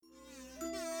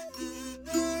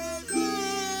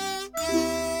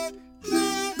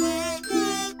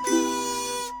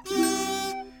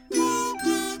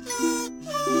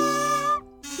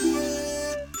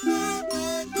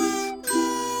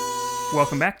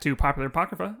welcome back to Popular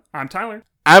Apocrypha. I'm Tyler.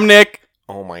 I'm Nick.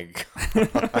 Oh my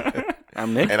god.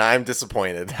 I'm Nick. And I'm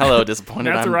disappointed. Hello,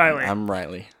 disappointed. That's Riley. I'm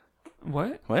Riley.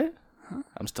 What? What?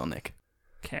 I'm still Nick.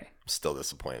 Okay. I'm still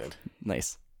disappointed.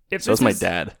 Nice. If So this is my is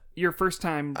dad. your first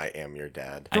time, I am your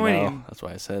dad. I know. joining That's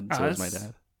why I said so is my us,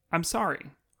 dad. I'm sorry.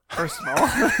 First of all.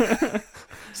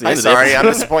 See, I'm sorry, I'm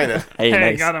disappointed. Hey, Hey,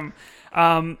 nice. got him.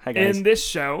 Hi, guys. In this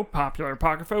show, Popular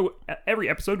Apocrypha, every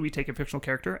episode we take a fictional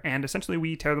character and essentially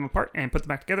we tear them apart and put them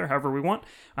back together however we want,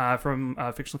 from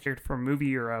a fictional character from a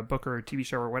movie or a book or a TV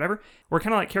show or whatever. We're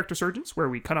kind of like character surgeons, where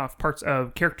we cut off parts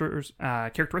of characters,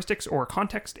 characteristics or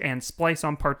context and splice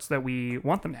on parts that we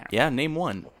want them to have. Yeah, name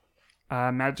one.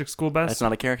 Magic School Bus. That's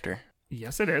not a character.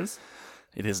 Yes, it is.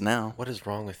 It is now. What is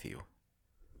wrong with you?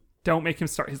 Don't make him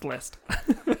start his list.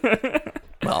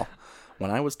 Well, when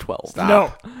I was 12. Stop.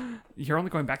 No. You're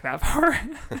only going back that far.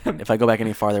 If I go back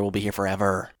any farther, we'll be here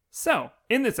forever. So,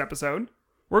 in this episode,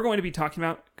 we're going to be talking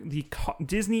about the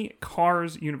Disney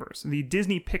Cars universe, the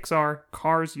Disney Pixar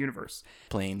Cars universe,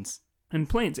 Planes. and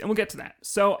planes, and we'll get to that.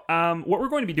 So, what we're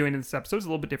going to be doing in this episode is a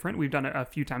little bit different. We've done it a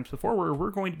few times before, where we're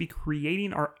going to be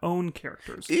creating our own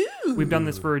characters. Ew. We've done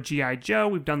this for G.I. Joe.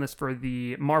 We've done this for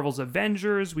the Marvel's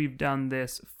Avengers. We've done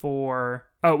this for...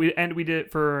 we did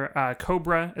it for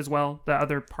Cobra as well, the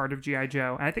other part of G.I.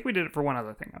 Joe. And I think we did it for one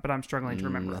other thing, but I'm struggling to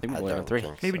remember. I think I we'll don't 3.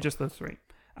 think Maybe so. just those 3.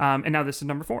 And now this is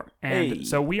number 4. And Hey.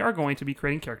 so we are going to be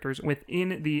creating characters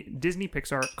within the Disney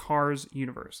Pixar Cars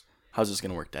universe. How's this going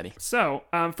to work, Daddy? So,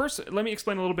 first, let me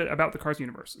explain a little bit about the Cars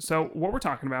universe. So, what we're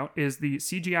talking about is the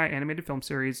CGI animated film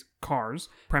series Cars,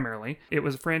 primarily. It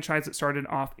was a franchise that started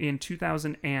off in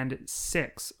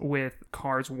 2006 with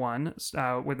Cars 1,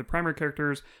 where the primary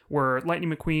characters were Lightning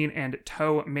McQueen and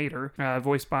Tow Mater,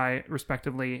 voiced by,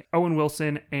 respectively, Owen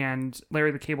Wilson and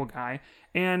Larry the Cable Guy.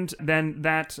 And then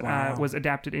that was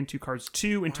adapted into Cars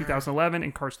 2 in 2011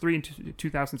 and Cars 3 in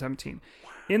 2017.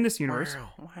 In this universe,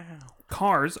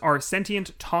 cars are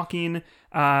sentient, talking,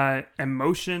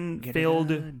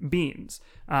 emotion-filled beings.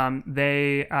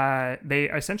 They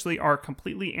essentially are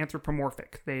completely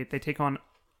anthropomorphic. They take on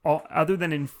all, other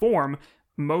than in form,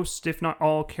 most, if not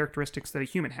all, characteristics that a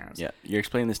human has. Yeah, you're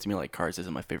explaining this to me like Cars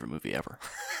isn't my favorite movie ever.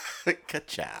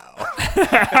 Ka-chow.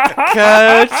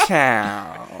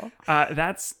 Ka-chow.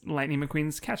 That's Lightning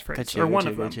McQueen's catchphrase, Ka-chugga, or one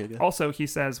of them. chugga, chugga. Also, he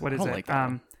says, "What is I don't it? like that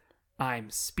one. I'm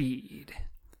speed."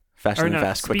 Faster Or than no,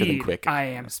 fast, quicker than speed. quick. I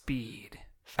am speed.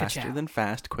 Faster Ka-chow. than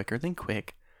fast, quicker than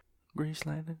quick. Grease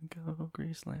lightning, go,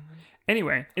 grease lightning.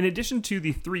 Anyway, in addition to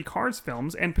the 3 Cars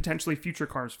films and potentially future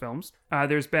Cars films,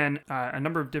 there's been a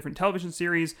number of different television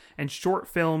series and short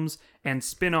films and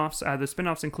spin-offs. The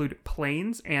spin-offs include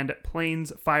Planes and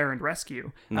Planes Fire and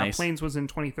Rescue. Nice. Planes was in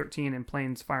 2013 and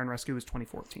Planes Fire and Rescue was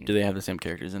 2014. Do they have the same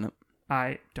characters in it?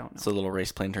 I don't know. So a little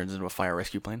race plane turns into a fire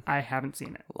rescue plane? I haven't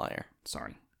seen it. Liar.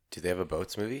 Sorry. Do they have a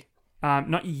boats movie?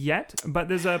 Not yet, but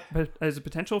there's a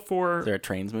potential for Is there a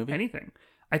trains movie? anything.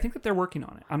 I think that they're working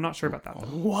on it. I'm not sure about that, though.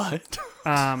 What?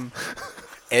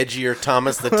 Edgier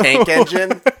Thomas the Tank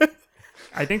Engine?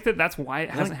 I think that that's why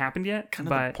it hasn't happened yet, Kind of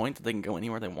but the point that they can go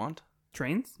anywhere they want?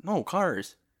 trains? No,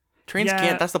 cars. Trains Yeah.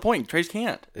 can't. That's the point. Trains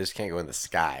can't. They just can't go in the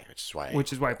sky,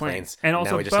 which is why Planes. And Now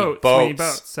also we just need boats. We need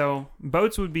boats. boats. So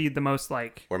boats would be the most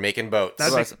like... We're making boats. That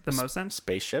So makes that's the most sense.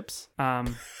 Spaceships?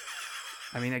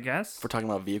 I mean, I guess. If we're talking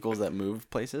about vehicles that move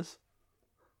places?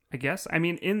 I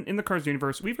mean, in the Cars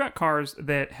universe, we've got cars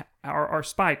that are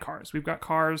spy cars. We've got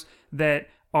cars that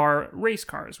are race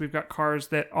cars. We've got cars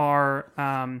that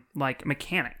are like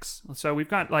mechanics. So we've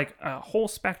got like a whole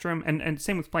spectrum, and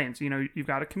same with planes. You know, you've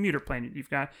got a commuter plane. You've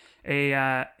got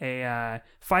a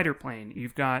fighter plane.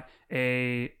 You've got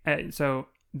so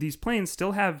these planes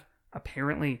still have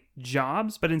apparently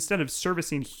jobs, but instead of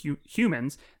servicing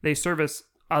humans, they service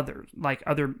other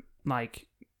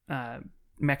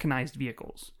mechanized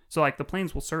vehicles. So like the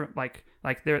planes will serve like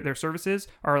their services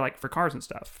are like for cars and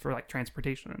stuff, for like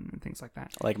transportation and things like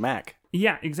that. Like Mac.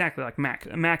 Yeah, exactly, like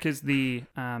Mac. Mac is the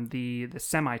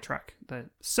semi truck.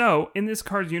 So in this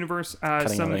Cars universe,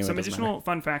 some additional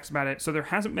fun facts about it. So there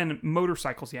hasn't been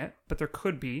motorcycles yet, but there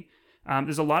could be.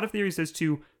 There's a lot of theories as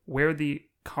to where the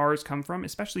cars come from,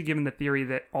 especially given the theory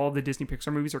that all the Disney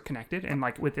Pixar movies are connected and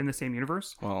like within the same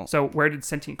universe. Well, so where did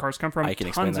sentient cars come from? I can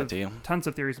explain that to you. Tons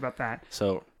of theories about that.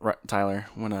 So, Tyler,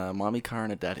 when a mommy car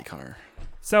and a daddy car.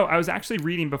 So I was actually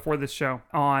reading before this show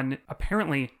on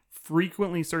apparently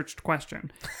frequently searched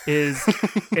question is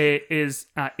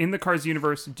in the Cars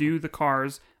universe, do the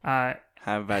cars Have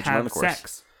vaginal intercourse.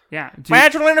 sex? Yeah.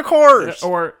 Vaginal intercourse!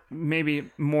 Or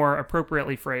maybe more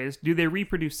appropriately phrased, do they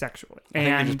reproduce sexually? I think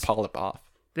they And just polyp off.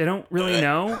 they don't really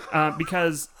know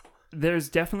because there's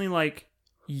definitely like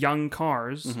young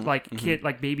cars, like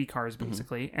baby cars,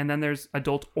 basically, and then there's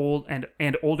adult, old,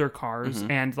 and older cars,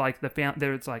 and like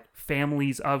there's like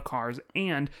families of cars,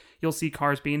 and you'll see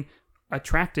cars being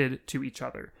attracted to each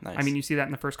other. Nice. I mean, you see that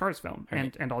in the first Cars film,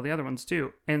 Right. and all the other ones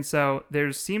too. And so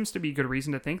there seems to be good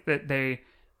reason to think that they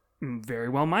very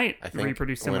well might I think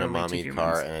reproduce when similarly a mommy to humans.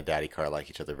 car and a daddy car like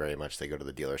each other very much, they go to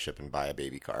the dealership and buy a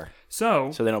baby car.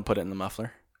 So So they don't put it in the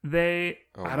muffler. they,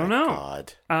 Oh I don't my know,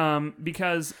 God.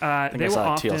 because I think they I will saw a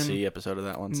often. TLC episode of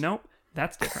that once. Nope,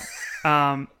 that's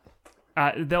different.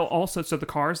 They'll also, so the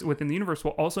cars within the universe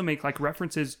will also make like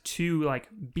references to like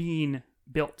being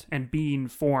built and being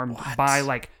formed by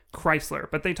like Chrysler,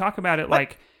 but they talk about it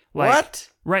like What?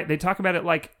 right? They talk about it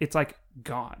like it's like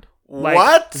God. Like,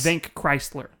 What? Think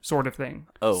Chrysler sort of thing.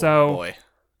 Oh so boy.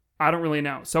 I don't really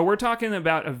know. So we're talking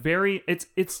about a very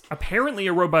it's apparently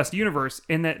a robust universe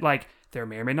in that like there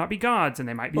may or may not be gods, and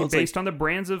they might be Well, it's based on the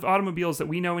brands of automobiles that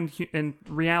we know in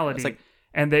reality. It's like-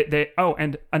 and they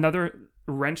and another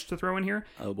wrench to throw in here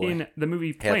Oh, boy. in the movie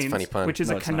Yeah, it's a Planes, funny pun. which is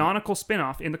No, a it's not. canonical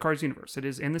spin-off in the Cars universe. It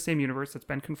is in the same universe. That's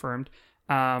been confirmed.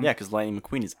 Yeah, because Lightning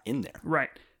McQueen is in there.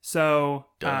 Right. So,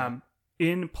 Duh.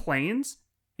 in Planes,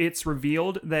 it's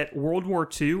revealed that World War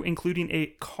II, including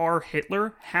a car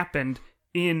Hitler, happened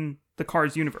in the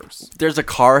Cars universe. There's a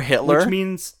car Hitler. Which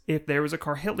means if there was a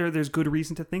car Hitler, there's good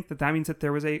reason to think that means that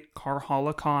there was a car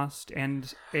Holocaust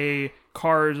and a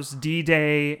Cars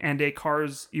D-Day and a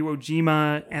Cars Iwo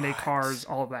Jima and a Cars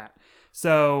all of that.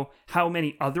 So how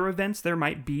many other events there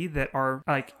might be that are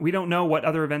like, we don't know what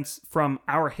other events from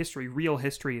our history, real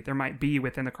history, there might be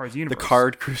within the Cars the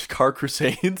universe. car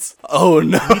crusades. Oh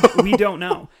no. We don't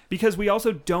know, because we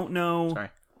also don't know. Sorry.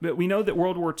 But we know that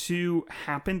World War II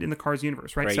happened in the Cars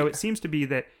universe, right? Right. So it seems to be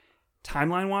that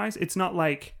timeline-wise, it's not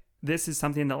like this is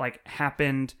something that like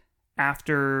happened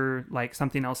after like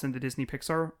something else in the Disney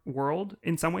Pixar world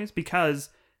in some ways, because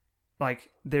like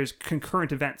there's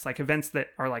concurrent events, like events that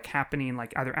are like happening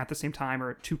like either at the same time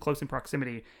or too close in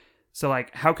proximity. So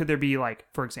like how could there be like,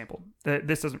 for example,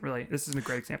 this isn't a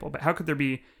great example, but how could there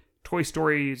be Toy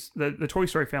Stories, the Toy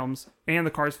Story films and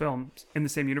the Cars films in the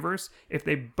same universe if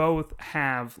they both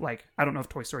have like, I don't know if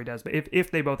Toy Story does, but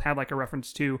if they both have like a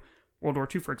reference to World War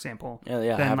II, for example, Yeah,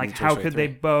 then happened like in Toy how Story could 3.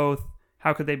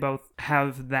 they both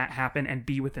have that happen and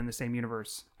be within the same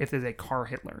universe if there's a car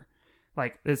Hitler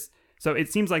like this? So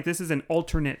it seems like this is an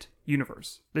alternate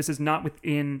universe. This is not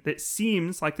within, that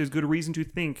seems like there's good reason to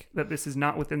think that this is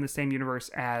not within the same universe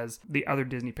as the other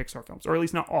Disney Pixar films, or at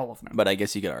least not all of them. But I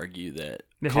guess you could argue that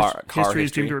The car history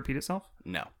is doomed to repeat itself?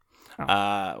 No. Oh.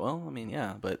 Well, I mean,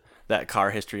 yeah, but that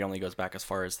car history only goes back as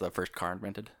far as the first car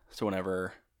invented. So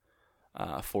whenever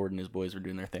Ford and his boys were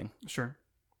doing their thing, Sure.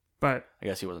 But I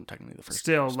guess he wasn't technically the first.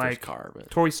 Still, first like, car, but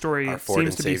Toy Story Our Ford seems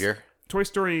and to Savior. be... Toy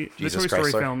Story, the Jesus Toy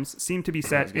Story Chrysler. films seem to be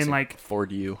set in like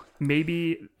Ford you,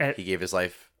 maybe at He gave his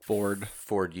life Ford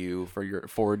you. for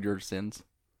your sins.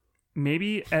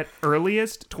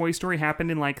 earliest Toy Story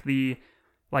happened in like the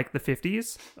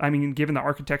 50s. I mean, given the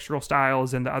architectural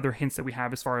styles and the other hints that we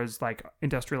have as far as like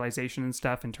industrialization and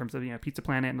stuff in terms of, you know, Pizza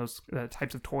Planet and those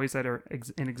types of toys that are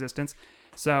in existence.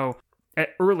 So at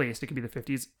earliest it could be the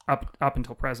 50s up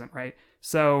until present, right?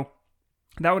 So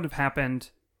that would have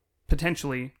happened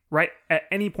potentially right at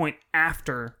any point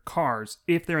after Cars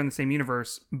if they're in the same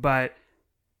universe, but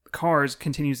Cars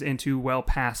continues into well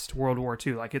past World War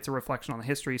II. Like, it's a reflection on the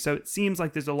history. So it seems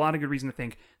like there's a lot of good reason to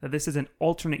think that this is an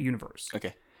alternate universe.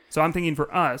 Okay. So I'm thinking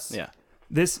for us, Yeah.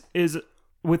 this is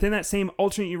within that same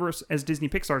alternate universe as Disney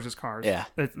Pixar's Cars. Yeah.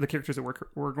 The characters that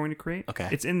we're going to create. Okay.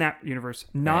 It's in that universe,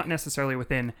 not Right. necessarily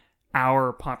within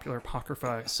our popular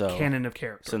Apocrypha So, canon of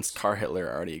characters. Since Car Hitler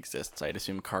already exists, I'd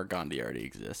assume Car Gandhi already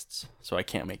exists. So I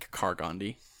can't make Car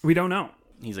Gandhi. We don't know.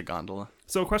 He's a gondola.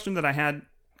 So a question that I had,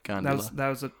 Gondola. that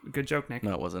was a good joke, Nick.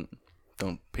 No, it wasn't.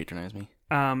 Don't patronize me.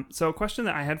 So a question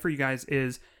that I had for you guys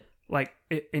is, like,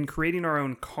 in creating our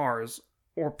own cars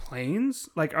or planes,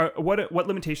 like, what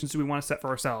limitations do we want to set for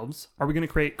ourselves? Are we going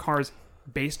to create cars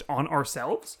based on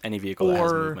ourselves? Any vehicle that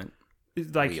has Or movement.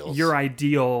 like Wheels. your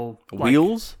ideal like,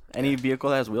 Wheels? Any vehicle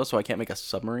that has wheels, so I can't make a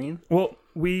submarine? Well,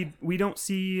 we don't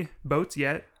see boats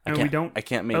yet, and we don't. I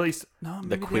can't make at least no.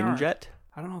 the Maybe they are. Quinjet?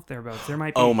 I don't know if they're boats. There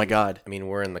might be. Oh my god. I mean,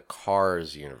 we're in the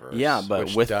Cars universe. Yeah, but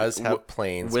which with does have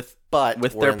planes. with but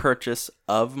with we're their in- purchase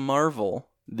of Marvel,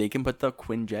 they can put the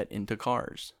Quinjet into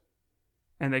cars.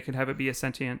 And they could have it be a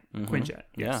sentient Quinjet.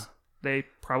 Yes. Yeah. They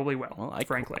probably will. Well,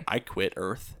 frankly. I quit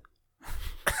Earth.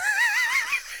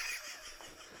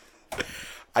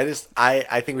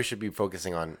 I think we should be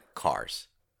focusing on cars.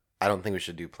 I don't think we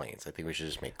should do planes. I think we should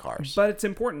just make cars. But it's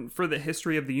important for the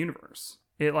history of the universe.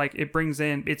 It brings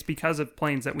in, it's because of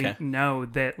planes that we Okay. know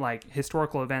that like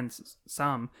historical events,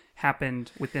 some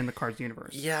happened within the Cars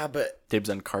universe. Yeah, but Dibs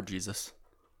on Car Jesus.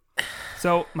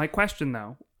 So my question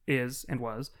though is and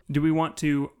was, do we want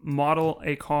to model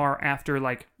a car after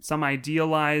like some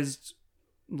idealized,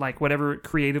 like whatever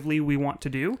creatively we want to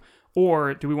do,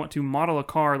 or do we want to model a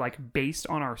car like based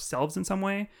on ourselves in some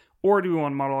way, or do we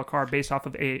want to model a car based off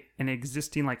of an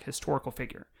existing like historical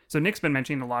figure? So Nick's been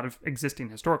mentioning a lot of existing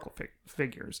historical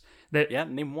figures that Yeah,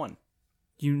 name one.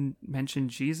 you mentioned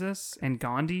Jesus and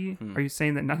Gandhi. Are you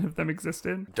saying that none of them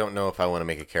existed? don't know if I want to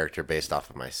make a character based off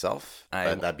of myself.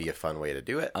 But that'd be a fun way to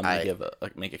do it. I'm gonna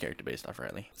make a character based off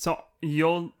Riley. So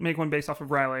you'll make one based off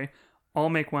of Riley. I'll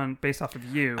make one based off of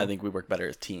you. I think we work better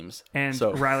as teams. And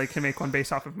so, Riley can make one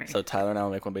based off of me. So Tyler and I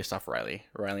will make one based off Riley.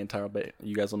 Riley and Tyler,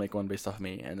 you guys will make one based off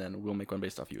me, and then we'll make one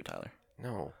based off you, Tyler.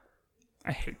 No.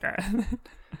 I hate that.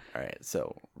 All right,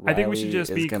 so I think we should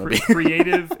just be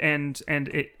creative, and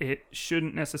it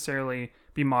shouldn't necessarily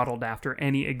be modeled after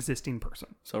any existing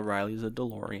person. So Riley's a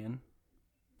DeLorean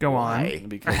Go Why?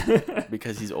 on.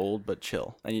 because he's old but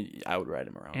chill. I would ride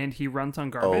him around. And he runs on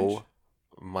garbage. Oh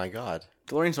my God.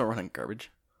 DeLoreans don't run on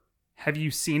garbage. Have you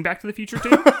seen Back to the Future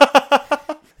 2?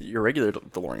 Your regular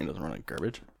DeLorean doesn't run on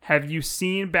garbage. Have you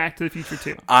seen Back to the Future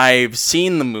 2? I've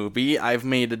seen the movie. I've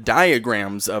made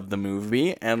diagrams of the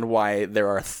movie and why there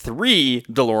are 3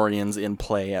 DeLoreans in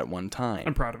play at one time.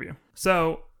 I'm proud of you.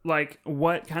 So, like,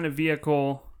 what kind of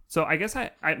vehicle? So, I guess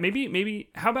I maybe.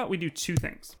 How about we do 2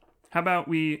 things? How about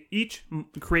we each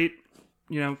create,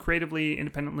 creatively,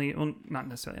 independently. Well, not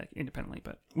necessarily like independently,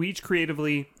 but we each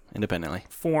creatively Independently.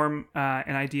 form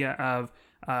an idea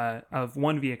of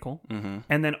one vehicle,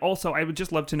 and then also I would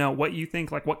just love to know what you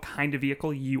think, like what kind of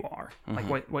vehicle you are, like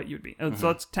what you'd be. So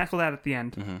let's tackle that at the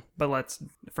end. But let's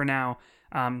for now,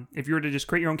 if you were to just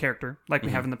create your own character, like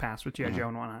we have in the past with G.I. Joe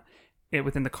and whatnot,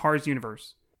 within the Cars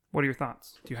universe, what are your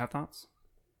thoughts? Do you have thoughts?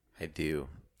 I do.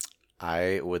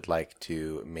 I would like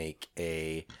to make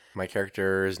my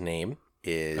character's name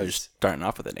is... I was just starting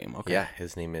off with a name. Okay. Yeah,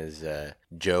 his name is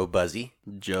Joe Buzzy.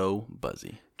 Joe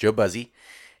Buzzy. Joe Buzzy.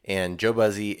 And Joe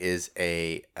Buzzy is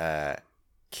a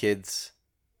kid's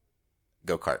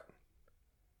go-kart.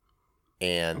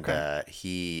 And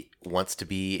he wants to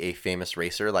be a famous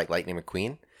racer like Lightning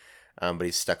McQueen, but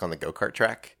he's stuck on the go-kart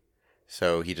track.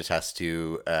 So he just has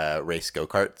to race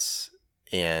go-karts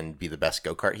and be the best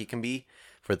go-kart he can be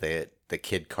for the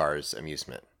kid cars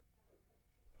amusement.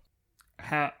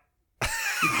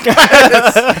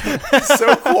 It's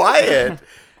so quiet.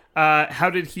 How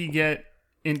did he get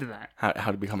into that?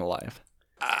 How to become alive?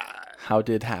 How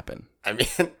did it happen? I mean,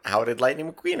 how did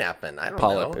Lightning McQueen happen? I don't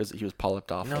know. He was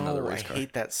polyped off another No, I race car.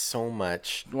 hate that so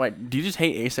much. Why? Do you just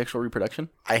hate asexual reproduction?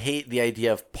 I hate the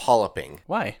idea of polyping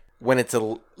Why? when it's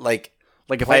a like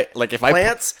Like if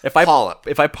plants if I polyp.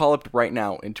 if I polyped right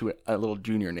now into a little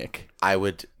junior Nick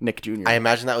Junior. I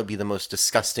imagine that would be the most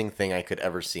disgusting thing I could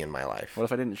ever see in my life. What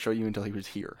if I didn't show you until he was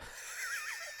here?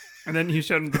 And then you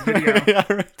showed him the video. Yeah,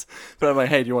 right. But I'm like,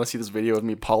 hey, do you want to see this video of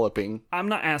me polyping? I'm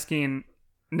not asking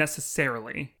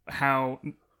necessarily how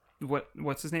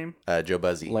what's his name? Joe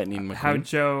Buzzy. Lightning McQueen. How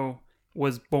Joe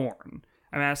was born.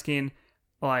 I'm asking,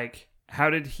 like, how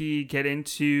did he get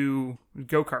into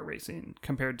go-kart racing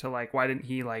compared to, like, why didn't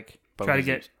he, like, try to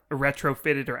get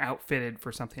retrofitted or outfitted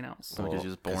for something else? Because he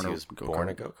was born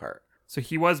a go-kart. So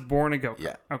he was born a go-kart.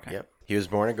 Yeah. Okay. Yep. He was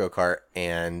born a go-kart,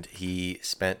 and he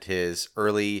spent his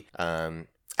early...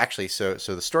 Actually, so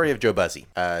the story of Joe Buzzy.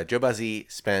 Joe Buzzy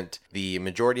spent the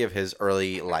majority of his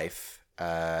early life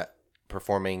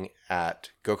performing at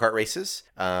go-kart races,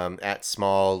 at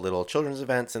small little children's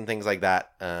events and things like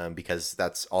that, because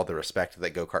that's all the respect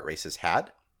that go-kart races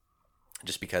had.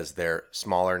 Just because they're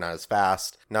smaller, not as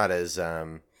fast, not as...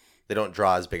 they don't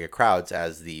draw as big a crowds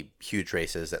as the huge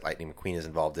races that Lightning McQueen is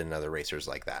involved in and other racers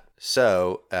like that.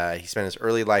 So he spent his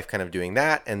early life kind of doing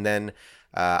that, and then...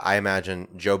 I imagine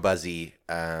Joe Buzzy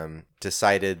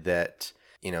decided that,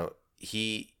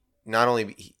 he not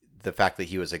only the fact that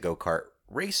he was a go-kart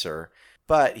racer,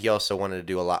 but he also wanted to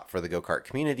do a lot for the go-kart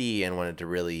community and wanted to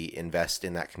really invest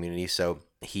in that community. So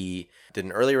he did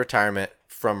an early retirement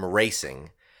from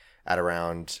racing at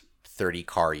around 30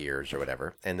 car years or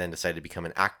whatever, and then decided to become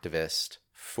an activist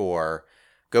for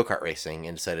go-kart racing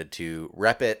and decided to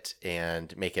rep it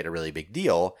and make it a really big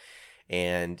deal.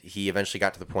 And he eventually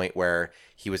got to the point where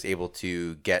he was able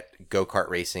to get go-kart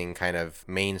racing kind of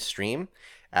mainstream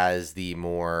as the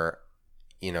more,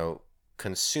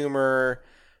 consumer,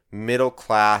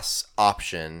 middle-class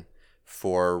option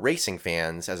for racing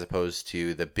fans, as opposed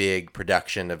to the big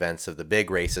production events of the big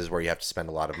races where you have to spend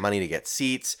a lot of money to get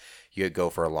seats. You go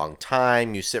for a long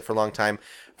time, you sit for a long time,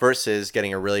 versus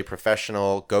getting a really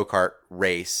professional go-kart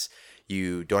race.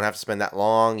 You don't have to spend that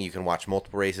long. You can watch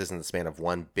multiple races in the span of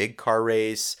one big car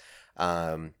race.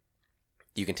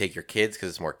 You can take your kids because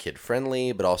it's more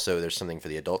kid-friendly, but also there's something for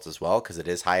the adults as well because it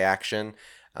is high action.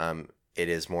 It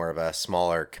is more of a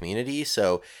smaller community,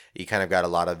 so you kind of got a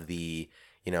lot of the,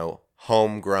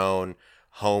 homegrown,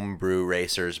 homebrew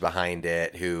racers behind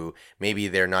it who maybe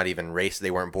they're not even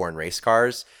they weren't born race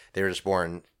cars. They were just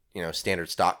born, standard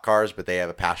stock cars, but they have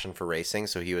a passion for racing.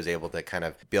 So he was able to kind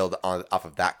of build off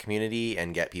of that community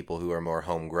and get people who are more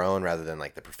homegrown rather than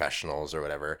like the professionals or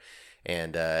whatever.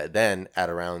 And then at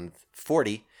around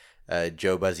 40,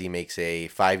 Joe Buzzy makes a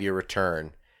 5-year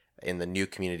return in the new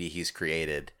community he's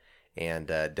created and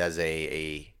does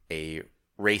a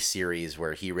race series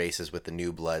where he races with the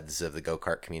new bloods of the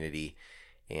go-kart community.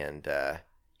 And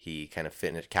he kind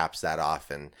of caps that off,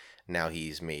 and now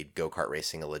he's made go-kart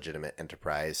racing a legitimate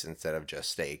enterprise instead of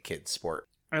just a kid's sport.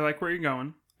 I like where you're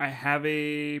going. I have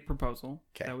a proposal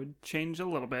that would change a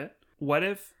little bit. What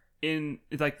if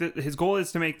his goal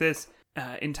is to make this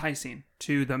enticing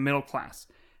to the middle class,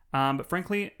 but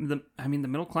frankly, the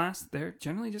middle class, they're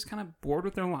generally just kind of bored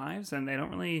with their lives, and they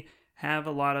don't really have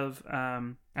a lot of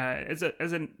as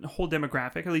a whole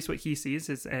demographic, at least what he sees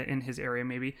is in his area.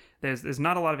 Maybe there's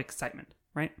not a lot of excitement,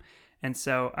 right? And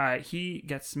so he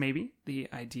gets maybe the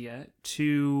idea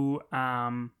to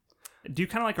do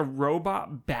kind of like a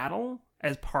robot battle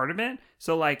as part of it.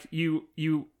 So like you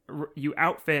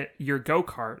outfit your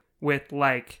go-kart with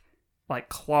like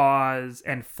claws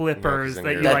and flippers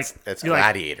that you like. That's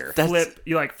Gladiator.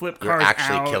 You flip You're cars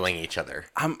actually out. killing each other.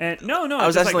 No. I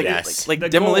was asking like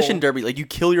demolition goal, derby, like you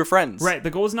kill your friends. Right. The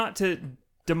goal is not to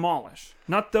demolish,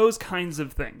 not those kinds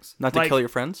of things. Not to kill your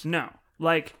friends. No.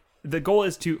 Like the goal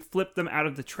is to flip them out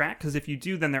of the track, because if you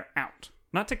do, then they're out.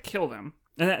 Not to kill them,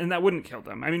 and that wouldn't kill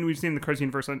them. I mean, we've seen in the Cars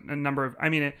universe a number of.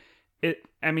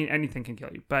 Anything can kill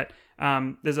you, but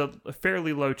there's a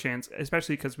fairly low chance,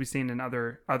 especially because we've seen in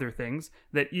other things,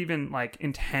 that even like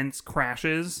intense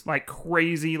crashes, like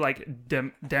crazy like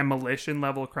demolition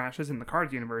level crashes in the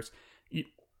Cars universe,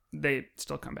 they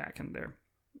still come back, and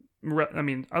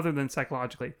other than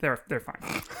psychologically, they're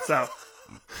fine. So,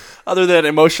 other than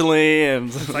emotionally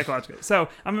and psychologically, so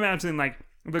I'm imagining like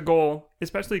the goal,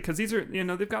 especially because these are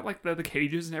they've got like the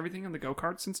cages and everything in the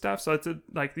go-karts and stuff, so it's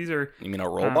these are. You mean a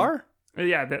roll bar?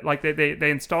 Yeah,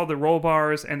 they install the roll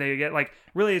bars, and they get like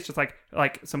really it's just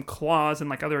like some claws and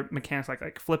like other mechanics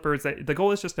like flippers. That the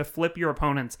goal is just to flip your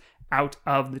opponents out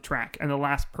of the track, and the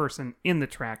last person in the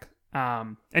track,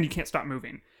 and you can't stop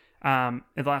moving. And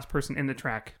the last person in the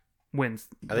track wins.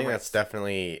 I think that's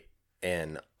definitely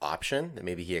an option that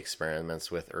maybe he experiments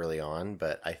with early on,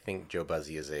 but I think Joe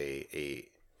Buzzy is a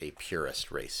purist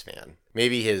race fan.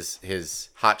 Maybe his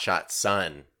hotshot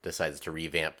son decides to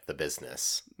revamp the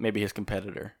business. Maybe his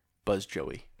competitor, Buzz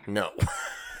Joey. No.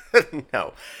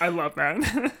 No. I love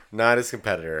that. Not his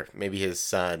competitor. Maybe his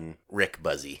son, Rick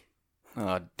Buzzy.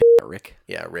 Oh, Rick.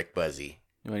 Yeah, Rick Buzzy.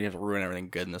 You have to ruin everything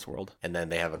good in this world. And then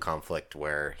they have a conflict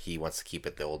where he wants to keep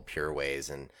it the old pure ways,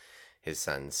 and his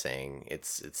son's saying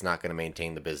it's not going to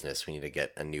maintain the business. We need to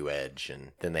get a new edge.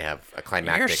 And then they have a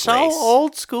climactic race. You're so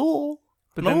old school.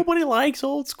 But nobody likes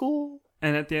old school.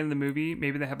 And at the end of the movie,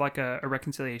 maybe they have like a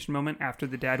reconciliation moment after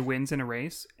the dad wins in a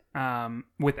race,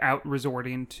 without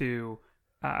resorting to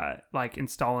like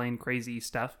installing crazy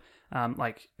stuff.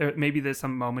 Maybe there's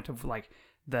some moment of like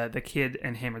the kid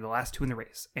and him are the last two in the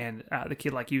race, and the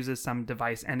kid like uses some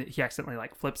device and he accidentally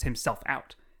like flips himself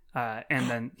out.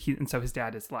 And so his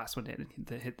dad is the last one in,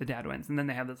 and the dad wins. And then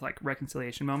they have this like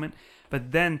reconciliation moment.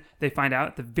 But then they find out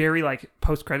at the very like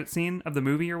post-credit scene of the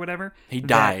movie or whatever, he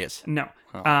dies. No.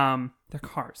 Oh. They're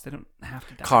cars. They don't have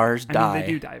to die. Cars die. They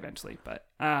do die eventually, but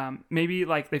maybe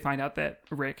like they find out that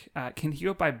Rick can he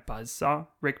go by Buzzsaw?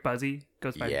 Rick Buzzy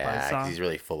goes by Buzzsaw. Yeah, 'cause he's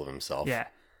really full of himself. Yeah.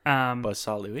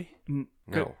 Buzzsaw Louie?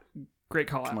 No. Great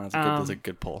call out. Come on, that's a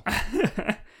good pull.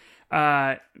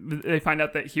 They find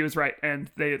out that he was right, and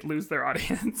they lose their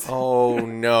audience. Oh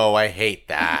no, I hate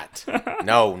that.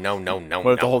 No.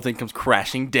 What if the whole thing comes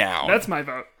crashing down? That's my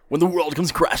vote. When the world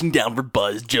comes crashing down for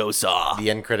Buzz Joe Saw. The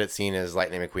end credit scene is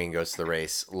Lightning McQueen goes to the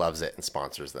race, loves it, and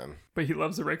sponsors them. But he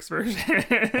loves the Rick's version.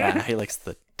 Yeah, he likes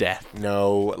the death.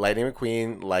 No, Lightning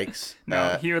McQueen likes...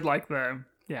 he would like the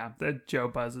Joe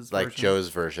Buzz's version. Like Joe's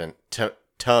version.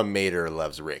 Tom Mater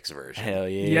loves Rick's version. Hell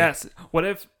yeah. Yes. What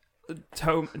if...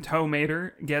 Tow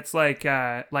Mater gets like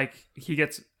he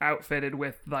gets outfitted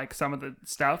with like some of the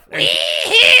stuff. And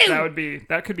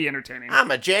that could be entertaining.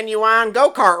 I'm a genuine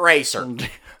go-kart racer.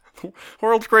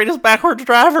 World's greatest backwards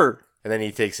driver. And then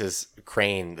he takes his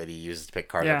crane that he uses to pick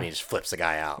cars up and he just flips the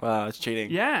guy out. Wow, it's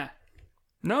cheating. Yeah.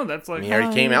 No, that's like. And he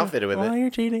already came outfitted with it. You're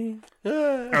cheating.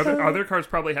 Other cars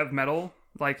probably have metal,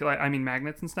 like I mean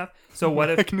magnets and stuff. So what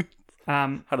if?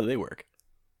 How do they work?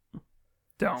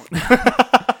 Don't.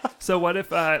 So what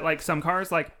if like some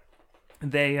cars like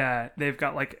they've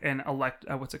got like an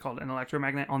what's it called, an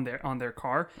electromagnet on their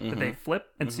car that they flip,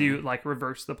 and so you like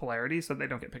reverse the polarity so they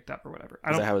don't get picked up or whatever.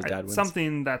 Is that how his dad wins?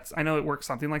 Something that's, I know it works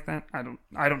something like that. I don't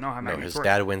know how No, magnets his work.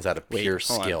 dad wins out of pure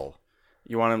hold on. skill.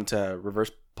 You want him to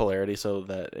reverse polarity so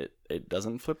that it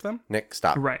doesn't flip them? Nick,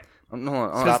 stop. Right. No,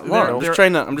 Stop. I'm just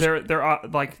trying to. They're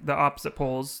like the opposite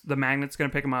poles. The magnet's going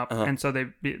to pick them up, and so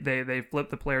they flip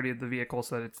the polarity of the vehicle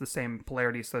so that it's the same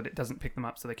polarity, so that it doesn't pick them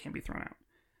up, so they can't be thrown out.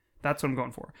 That's what I'm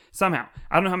going for. Somehow,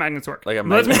 I don't know how magnets work. Like a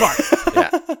Let's move on.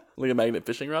 Yeah. like a magnet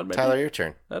fishing rod, maybe? Tyler, your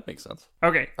turn. That makes sense.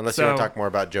 Okay. Unless so, you want to talk more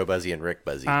about Joe Buzzy and Rick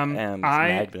Buzzy. And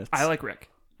magnets. I like Rick.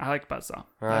 I like Buzzsaw.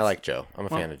 I like Joe. I'm a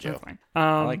fan of Joe. That's fine.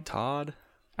 I like Todd.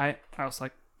 I also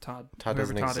like Todd. Todd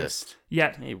whoever doesn't Todd is. exist.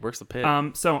 Yet. Hey, he works the pit.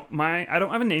 So I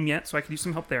don't have a name yet, so I could use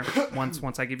some help there.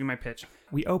 once I give you my pitch,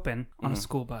 we open on a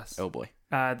school bus. Oh boy.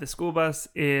 The school bus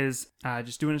is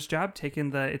just doing its job,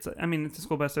 taking it's a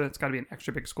school bus, so it's got to be an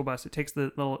extra big school bus. It takes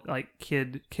the little like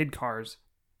kid cars,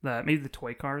 maybe the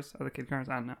toy cars or the kid cars.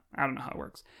 I don't know how it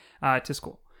works. To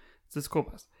school. It's a school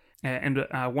bus. And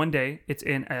one day it's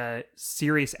in a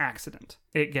serious accident.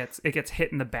 It gets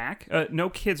hit in the back. No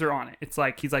kids are on it. It's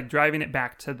like he's like driving it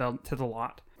back to the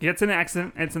lot. He gets in an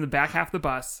accident, and it's in the back half of the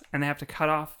bus, and they have to cut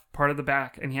off part of the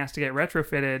back, and he has to get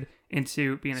retrofitted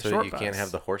into being a short bus. So you can't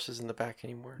have the horses in the back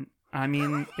anymore? I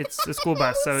mean, it's a school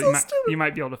bus, so you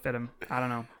might be able to fit him. I don't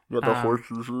know. Got the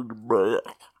horses in the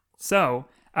back. So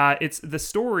it's the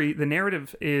story. The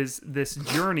narrative is this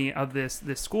journey of this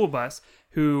school bus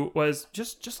who was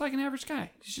just like an average guy.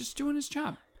 He's just doing his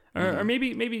job, or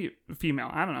maybe female.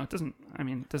 I don't know. It doesn't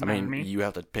matter to me. You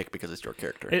have to pick because it's your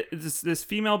character. It's this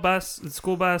female bus, the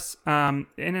school bus, in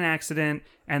an accident,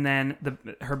 and then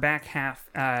her back half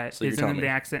is in the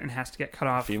accident and has to get cut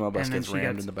off. Female bus gets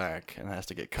rammed in the back and has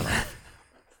to get cut off.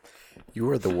 You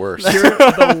are the worst. You're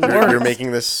the worst. You're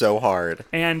making this so hard.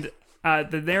 And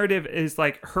the narrative is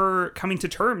like her coming to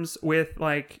terms with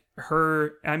like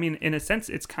her. I mean, in a sense,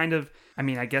 it's kind of. I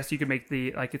mean, I guess you could make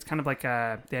it's kind of like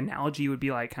the analogy would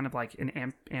be like kind of like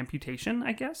an amputation,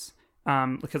 I guess.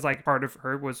 Because like part of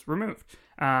her was removed.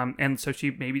 And so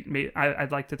she maybe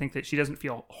I'd like to think that she doesn't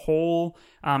feel whole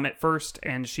at first,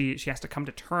 and she has to come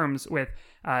to terms with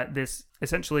this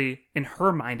essentially, in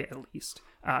her mind at least,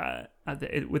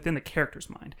 within the character's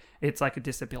mind, it's like a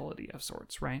disability of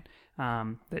sorts, right?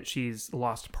 That she's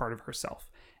lost part of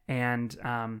herself, and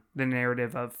the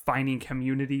narrative of finding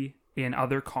community in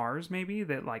other cars maybe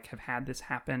that like have had this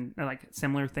happen, like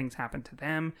similar things happen to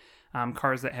them,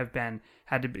 cars that have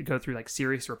had to go through like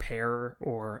serious repair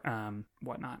or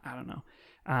whatnot. I don't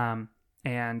know.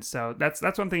 And so that's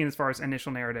what I'm thinking as far as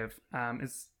initial narrative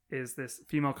is this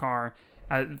female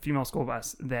female school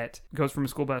bus that goes from a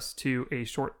school bus to a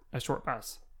short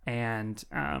bus and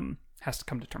has to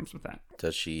come to terms with that.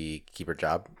 Does she keep her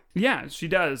job? Yeah, she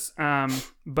does.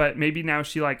 But maybe now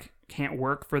she like can't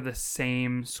work for the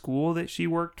same school that she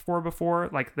worked for before.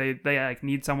 Like they like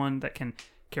need someone that can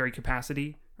carry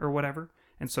capacity or whatever.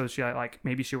 And so she like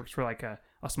maybe she works for like a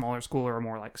smaller school or a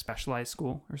more like specialized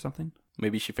school or something.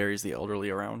 Maybe she ferries the elderly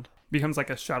around. Becomes like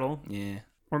a shuttle. Yeah.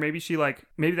 Or maybe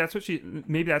that's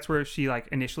where she like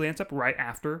initially ends up right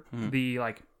after the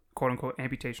like quote unquote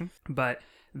amputation. But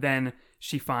then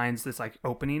she finds this like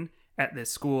opening at this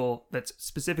school that's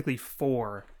specifically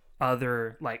for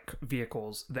other like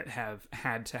vehicles that have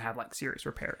had to have like serious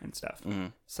repair and stuff.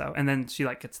 So, and then she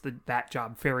like gets that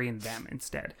job ferrying them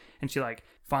instead. And she like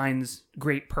finds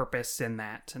great purpose in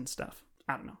that and stuff.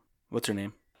 I don't know. What's her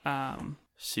name?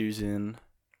 Susan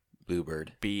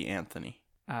Bluebird. B. Anthony.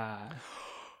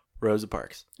 Rosa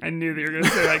Parks. I knew that you were going to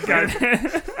say that.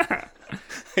 God.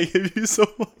 I give you so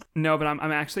much. No, but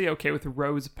I'm actually okay with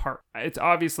Rose Park. It's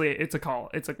obviously a call.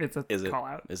 It's a call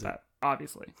out. Is it?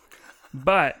 Obviously.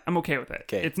 But I'm okay with it.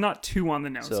 Okay. It's not too on the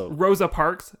nose. So, Rosa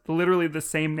Parks, literally the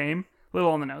same name,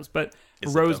 little on the nose, but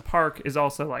Rose Park is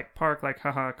also like park, like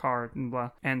haha, car, and blah.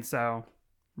 And so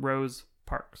Rose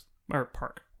Parks or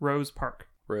Park, Rose Park,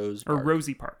 Rose or Park.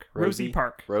 Rosie Park, Rosie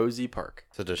Park. Rosie Park.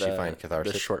 So does she find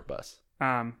catharsis? The short bus.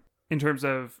 In terms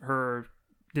of her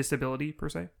disability per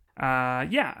se,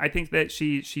 yeah, I think that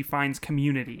she finds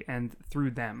community and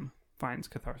through them finds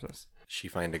catharsis. She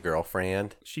find a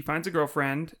girlfriend. She finds a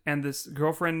girlfriend, and this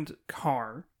girlfriend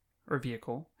car or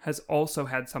vehicle has also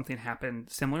had something happen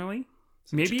similarly.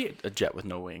 Maybe A jet with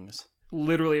no wings.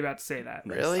 literally about to say that.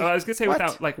 Really? I was gonna say What?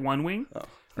 without like one wing, Oh.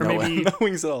 or no, maybe no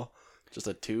wings at all. Just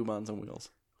a tube on some wheels.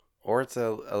 Or it's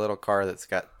a little car that's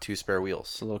got 2 spare wheels.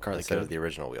 It's a little car that instead of could. the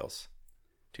original wheels.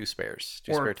 2 spares.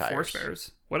 2 or spare tires. 4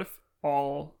 spares. What if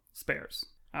all spares?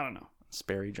 I don't know.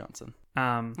 Sperry Johnson.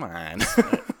 Um, Come on.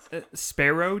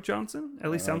 Sparrow Johnson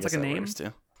at least I sounds guess like a that name. works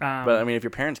too. But But I mean, if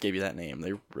your parents gave you that name,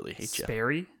 they really hate you.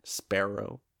 Sperry,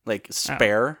 Sparrow. Like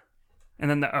spare. and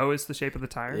then the O is the shape of the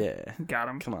tire. Yeah. Got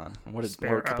him. Come on. What a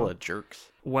Sparrow. couple of jerks.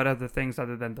 What other things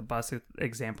other than the bus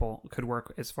example could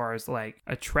work as far as like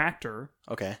a tractor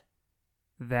Okay.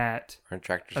 that Aren't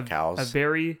tractors a cows?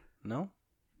 very No?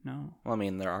 no. Well, I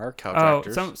mean, there are cow Oh,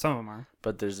 tractors. some of them are.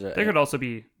 But there's a. There could also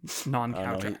be oh,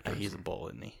 non-cow no, tractors. he's a bull,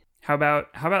 isn't he? How about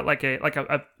like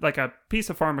a piece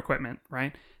of farm equipment,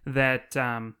 right? That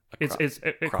its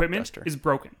equipment duster. is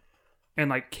broken and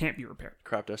like can't be repaired.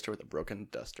 Crop duster with a broken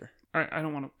duster. I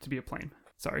don't want it to be a plane.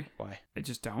 Sorry, Why? I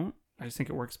just don't. I just think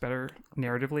it works better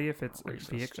narratively if it's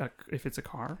Racist. if it's a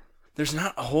car. There's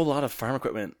not a whole lot of farm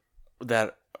equipment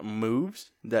that moves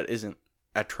that isn't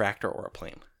a tractor or a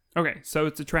plane. Okay, so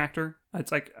it's a tractor.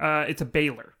 It's like it's a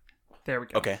baler. There we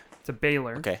go. Okay. It's a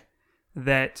baler Okay.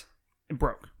 that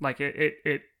broke. Like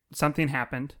it something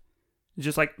happened.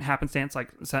 Just like happenstance,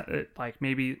 like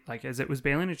maybe like as it was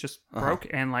bailing, it just broke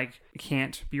and like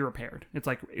can't be repaired. It's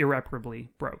like irreparably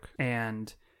broke,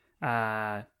 and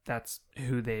that's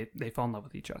who they fall in love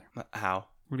with each other. How?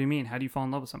 What do you mean? How do you fall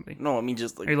in love with somebody? No, I mean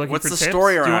just like Are you looking what's for the tips?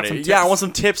 story Do you around want it? some Yeah, I tips? want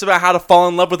some tips about how to fall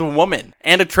in love with a woman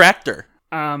and a tractor.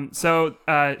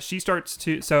 She starts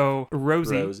to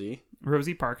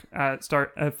Rosie Park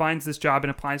finds this job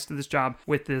and applies to this job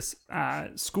with this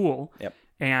school. Yep.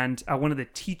 And one of the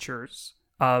teachers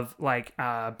of like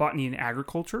botany and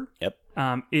agriculture. Yep.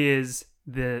 Is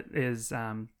the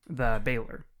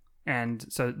baler, and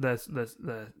so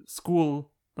the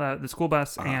school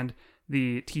bus and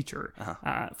the teacher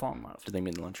fall in love. Do they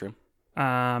meet in the lunchroom?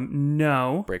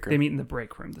 No, Break room? they meet in the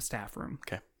break room, the staff room.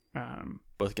 Okay.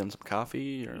 Both getting some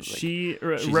coffee, or like, Rosie eating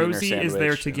her is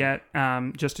there sandwich to get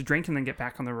just a drink and then get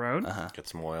back on the road. Get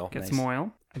some oil. Get some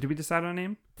oil. Did we decide on a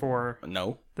name for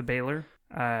no the baler?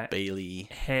 Bailey.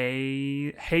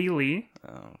 Haley.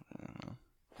 Oh, I don't know.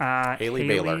 Haley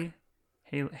Baylor.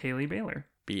 Haley Baylor.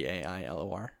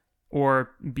 Bailor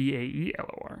Or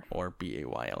Baelor. or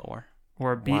Baylor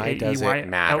Or Why does it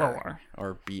matter? Baelor.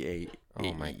 or Baioe.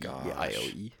 Oh my gosh.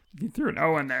 You threw an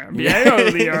O in there.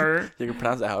 Baelor. You can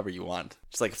pronounce it however you want.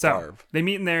 Just like So Favre. they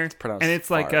meet in there, pronounced and it's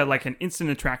like Favre. like an instant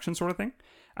attraction sort of thing.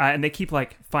 And they keep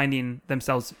like finding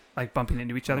themselves like bumping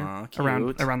into each other Aw,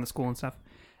 around cute. the school and stuff.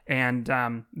 And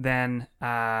then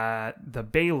the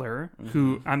baler,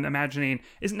 who I'm imagining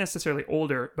isn't necessarily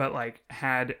older, but like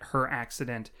had her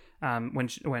accident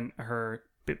when her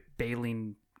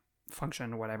baling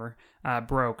function or whatever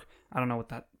broke. I don't know what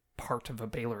that part of a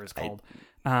baler is called.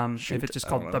 If it's just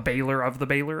called the baler of the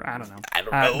baler, I don't know. I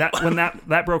don't know.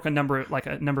 That broke a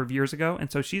number of years ago,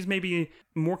 and so she's maybe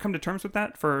more come to terms with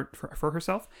that for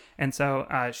herself, and so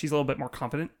she's a little bit more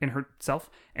confident in herself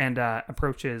and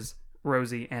approaches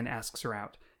Rosie and asks her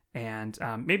out, and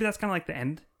maybe that's kind of like the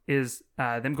end is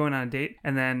them going on a date,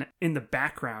 and then in the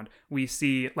background we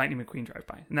see Lightning McQueen drive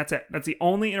by, and that's it. That's the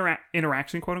only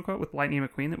interaction, quote unquote, with Lightning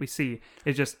McQueen that we see.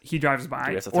 Is just he drives by, Do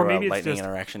we have to or throw maybe out it's lightning just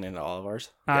interaction into all of ours?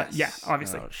 yeah,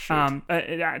 obviously. Oh, shoot.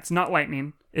 It's not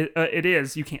Lightning. It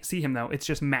is. You can't see him though. It's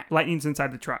just Mac. Lightning's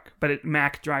inside the truck, but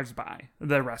Mac drives by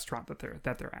the restaurant that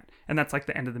they're at, and that's like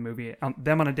the end of the movie.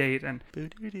 Them on a date, and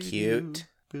Cute.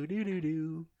 All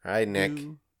right, Nick.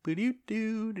 are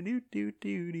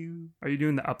you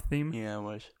doing the up theme? Yeah, I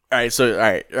wish. All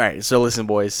right. So listen,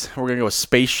 boys. We're gonna go with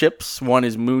spaceships. One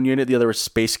is Moon Unit. The other is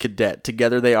Space Cadet.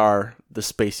 Together, they are the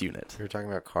Space Unit. We were talking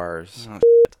about cars. All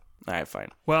right, fine.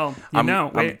 Well, I'm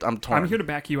torn. I'm here to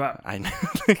back you up. I know.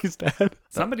 Thanks, Dad.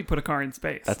 Somebody put a car in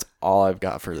space. That's all I've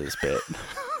got for this bit.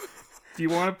 Do you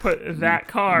want to put that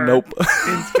car Nope.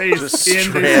 in space Just in this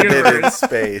stranded in universe?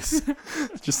 space.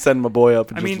 Just send my boy up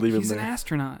and I just mean, leave him he's an there.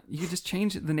 astronaut. You could just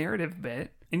change the narrative a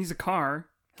bit, and he's a car.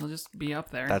 He'll just be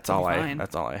up there. That's He'll all be I. fine.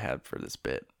 That's all I had for this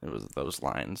bit. It was those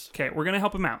lines. Okay, we're gonna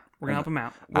help him out. We're I'm-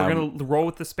 gonna roll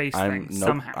with the space thing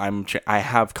somehow. I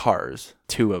have cars.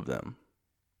 2 of them.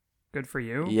 Good for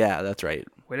you. Yeah, that's right.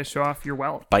 Way to show off your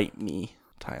wealth. Bite me,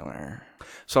 Tyler.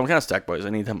 So I'm kind of stuck, boys. I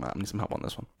need some help on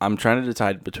this one. I'm trying to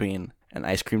decide between an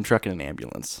ice cream truck and an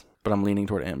ambulance, but I'm leaning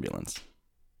toward ambulance.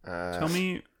 Tell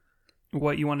me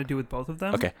what you want to do with both of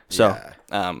them. Okay, so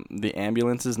Yeah. the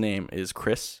ambulance's name is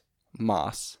Chris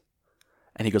Moss,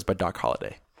 and he goes by Doc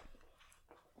Holliday.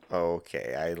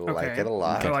 Okay, I like it a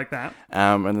lot. I like that.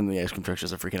 And then the ice cream truck's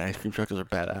just a freaking ice cream truck. Those are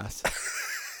badass.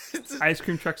 Ice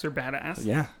cream trucks are badass.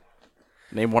 Yeah.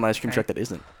 Name one ice cream truck that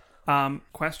isn't.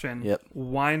 Question. Yep.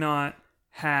 Why not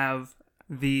have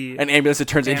the An ambulance that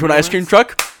turns into an ice cream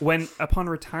truck? when upon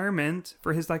retirement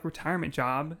for his like retirement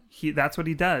job, that's what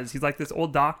he does. He's like this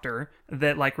old doctor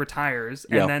that like retires,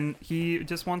 Yep. and then he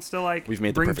just wants to like We've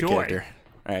made the bring perfect joy, character.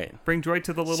 All right. bring joy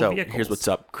to the little So vehicles. here's what's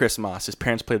up. Chris Moss. His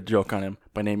parents played a joke on him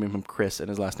by naming him Chris, and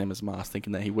his last name is Moss,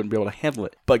 thinking that he wouldn't be able to handle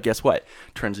it. But guess what?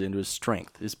 Turns it into his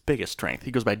strength, his biggest strength.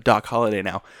 He goes by Doc Holliday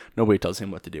now. Nobody tells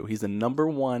him what to do. He's the number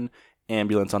one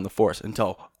ambulance on the force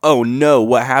until, oh no,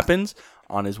 what happens?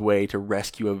 On his way to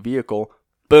rescue a vehicle,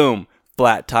 boom,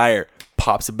 flat tire,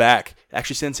 pops it back.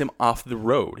 Actually sends him off the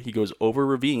road. He goes over a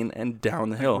ravine and down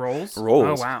the hill. rolls?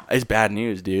 Rolls. Oh, wow. It's bad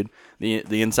news, dude.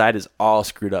 The inside is all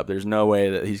screwed up. There's no way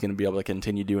that he's going to be able to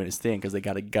continue doing his thing because they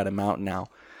got to gut him out now.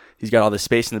 He's got all this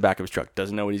space in the back of his truck.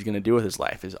 Doesn't know what he's going to do with his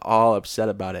life. Is all upset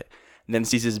about it. And then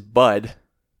sees his bud,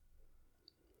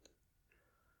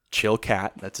 Chill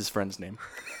Cat. That's his friend's name.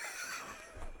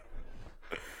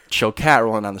 Chill Cat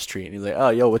rolling down the street. And he's like, oh,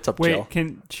 yo, what's up, Wait, Chill?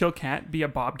 can Chill Cat be a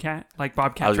bobcat? Like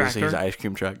Bobcat I was going to say tractor? he's an ice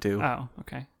cream truck, too. Oh,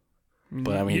 okay.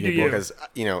 But I mean, you do he- you. Because,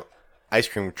 ice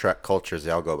cream truck cultures,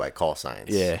 they all go by call signs.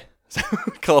 Yeah.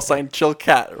 Call sign Chill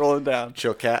Cat rolling down.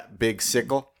 Chill Cat, Big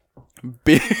Sickle.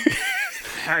 Big,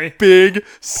 I big hate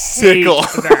sickle.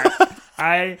 that.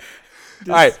 I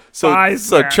All right, so despise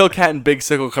that. Chill Cat and Big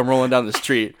Sickle come rolling down the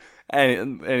street,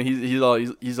 and he's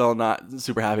all not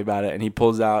super happy about it, and he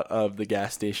pulls out of the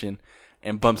gas station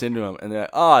and bumps into him, and they're like,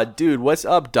 "Oh, dude, what's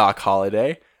up, Doc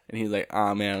Holliday?" And he's like,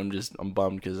 "Oh man, I'm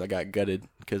bummed because I got gutted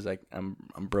because I'm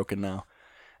broken now,"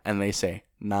 and they say,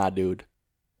 "Nah, dude,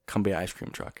 come be an ice cream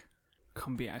truck."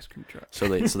 Come be ice cream truck. So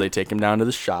they take him down to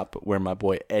the shop where my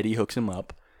boy Eddie hooks him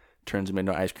up, turns him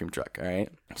into an ice cream truck. All right.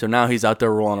 So now he's out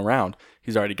there rolling around.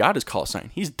 He's already got his call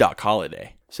sign. He's Doc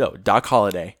Holliday. So Doc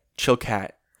Holliday, Chill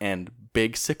Cat, and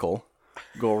Big Sickle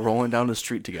go rolling down the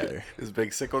street together. Is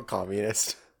Big Sickle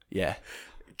communist? Yeah.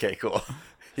 Okay, cool.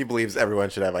 He believes everyone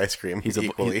should have ice cream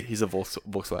equally. He's a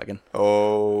Volkswagen.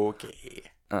 Okay.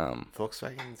 Um,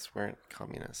 Volkswagens weren't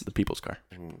communist. the people's car.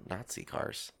 They're Nazi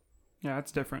cars. Yeah,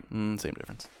 it's different. Same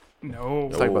difference. No.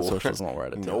 Let's talk about socialism while we're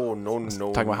at it. too. No.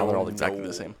 Talk about how they're all exactly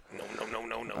the same.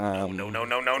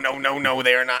 No.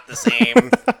 They are not the same.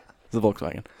 The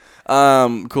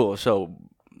Volkswagen. Cool. So,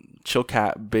 Chill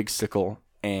Cat, Big Sickle,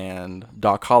 and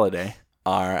Doc Holliday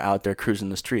are out there cruising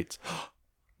the streets.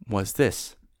 What's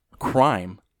this?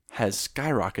 Crime has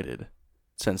skyrocketed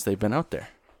since they've been out there.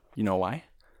 You know why?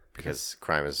 Because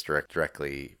crime is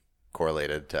directly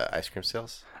correlated to ice cream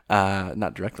sales.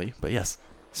 Not directly, but yes.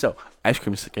 So, ice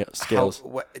cream scales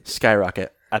What?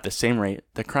 skyrocket at the same rate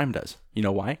that crime does. You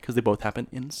know why? Because they both happen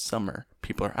in summer.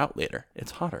 People are out later.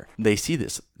 It's hotter. They see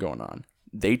this going on.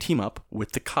 They team up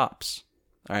with the cops.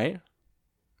 All right?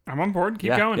 I'm on board.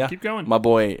 Keep going. Keep going. My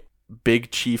boy,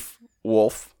 Big Chief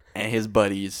Wolf, and his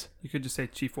buddies. You could just say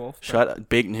Chief Wolf. but- Shut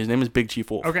up. His name is Big Chief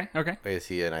Wolf. Okay. Wait, is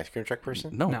he an ice cream truck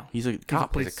person? No, he's a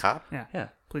cop. police. He's a cop? Yeah. Yeah,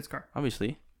 Police car.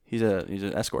 obviously. He's an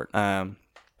escape.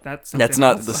 That's That's something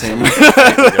not else. the same.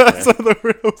 That's not the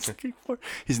word I was looking for.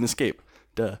 He's an escape.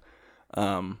 Duh.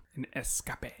 An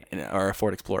escape. Or a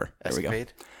Ford Explorer. There we go.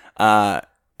 Escapade?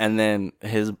 And then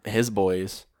his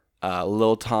boys,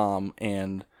 Lil Tom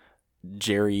and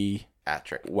Jerry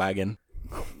Attrick. Wagon.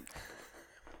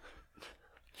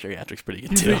 Geriatric's pretty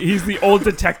good He's too. he's the old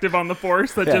detective on the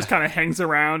force that Yeah. just kind of hangs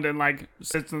around and like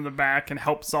sits in the back and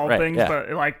helps solve Right, things, yeah. but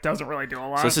it like doesn't really do a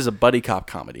lot. So this is a buddy cop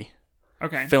comedy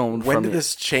Okay. filmed When from did the,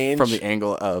 this change? from the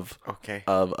angle of Okay.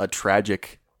 a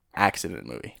tragic accident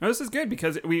movie. Now, this is good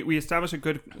because we establish a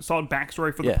good solid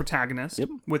backstory for the Yeah. protagonist Yep.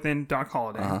 within Doc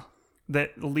Holliday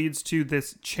that leads to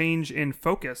this change in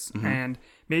focus, Mm-hmm. and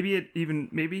maybe it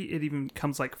even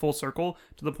comes like full circle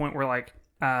to the point where like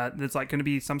there's like going to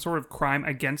be some sort of crime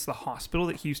against the hospital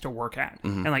that he used to work at,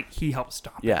 and like he helps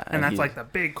stop it. Mm-hmm. Yeah, and and that's he- like the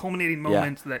big culminating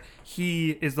moment that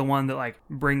he is the one that like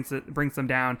brings them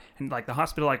down, and like the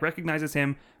hospital like recognizes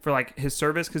him for like his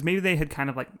service because maybe they had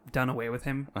kind of like done away with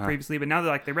him previously, but now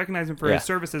they're like they recognize him for Yeah. his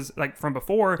services like from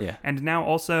before, Yeah. and now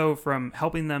also from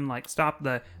helping them like stop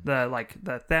the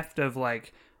theft of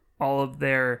like all of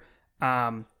their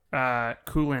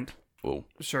coolant. Whoa.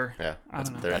 Sure. Yeah. I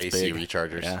don't know. They're That's AC big.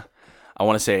 rechargers. Yeah. I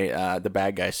want to say the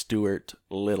bad guy, Stuart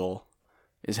Little,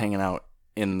 is hanging out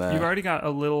in the... You've already got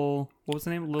a little. What was the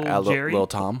name? Little Jerry. Lil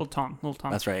Tom. Little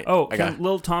Tom. That's right. Oh, I got it.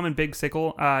 Little Tom and Big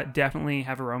Sickle definitely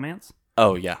have a romance.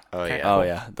 Oh, yeah. Oh, Okay. yeah. Oh,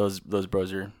 yeah. Those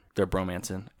bros are They're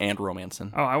bromancing and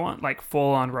romancing. Oh, I want like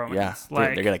full on Yeah, romance.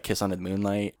 they're Like gonna kiss under the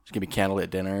moonlight. There's gonna be candlelit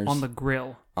dinners on the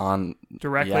grill.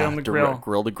 Directly on the grill.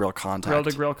 grill to grill contact. Grill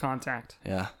to grill contact.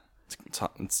 Yeah,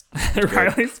 it's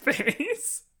Riley's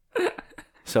face.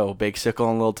 So Big Sickle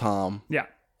and Little Tom Yeah.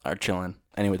 are chilling.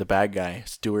 Anyway, the bad guy,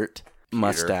 Stuart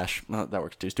Mustache, well, that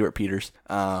works too. Stuart Peters.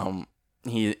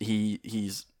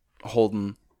 He's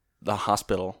holding the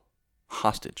hospital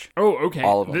hostage. Oh, okay.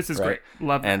 All of them, This is right? great.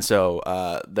 Love that. And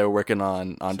so they're working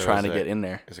on So trying to is get it- in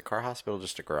there. Is a car hospital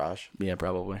just a garage? Yeah,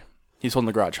 probably. He's holding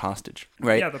the garage hostage,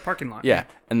 right? Yeah, the parking lot. Yeah.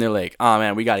 And they're like, oh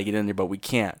man, we got to get in there, but we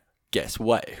can't. Guess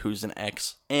what? Who's an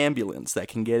ex-ambulance that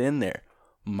can get in there?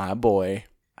 My boy,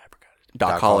 I forgot it.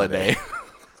 Doc Holliday.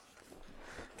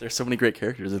 There's so many great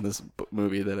characters in this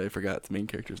movie that I forgot the main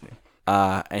character's name.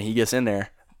 And he gets in there.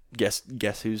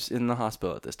 Guess who's in the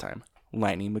hospital at this time?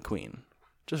 Lightning McQueen.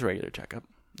 Just regular checkup.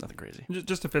 Nothing crazy.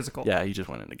 Just a physical. Yeah, he just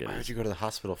went in to get Why it. would you go to the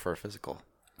hospital for a physical?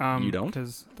 You don't?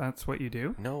 Because that's what you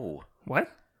do. No.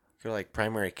 What? You're like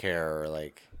primary care or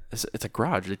like. It's a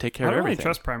garage. They take care I of don't really everything.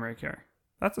 trust primary care.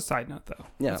 That's a side note, though.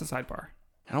 Yeah. That's a sidebar.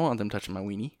 I don't want them touching my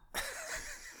weenie.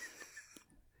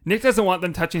 Nick doesn't want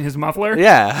them touching his muffler.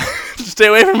 Yeah. Stay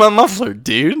away from my muffler,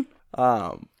 dude.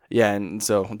 Yeah, and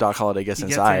so Doc Holliday gets He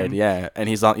gets inside. in. Yeah, and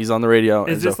he's on the radio.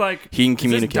 Is and this so like he can Is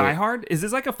communicate? this Die Hard? Is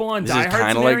this like a full-on This Die is Hard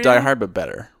kind of like scenario? Die Hard, but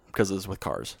better because it's with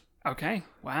cars. Okay.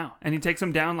 Wow. And he takes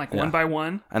them down like Yeah. one by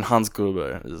one. And Hans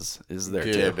Gruber is there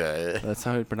too. Good. That's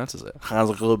how he pronounces it.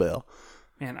 Hans Gruber.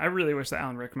 Man, I really wish that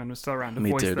Alan Rickman was still around to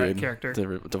Me voice too, that dude. character.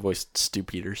 To voice Stu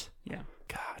Peters. Yeah.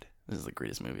 God, this is the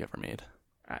greatest movie ever made.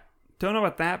 Don't know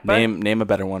about that, but Name a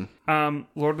better one.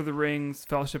 Lord of the Rings,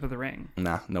 Fellowship of the Ring.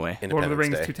 Nah, no way. Lord of the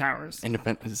Rings, Day. Two Towers.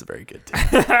 Independence is very good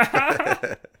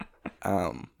too.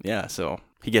 Yeah, so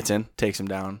he gets in, takes him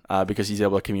down, because he's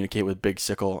able to communicate with Big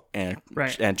Sickle and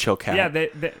Right. Chill Cat. Yeah, they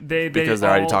because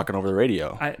they're already all- talking over the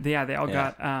radio. They all Yeah.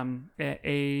 got ham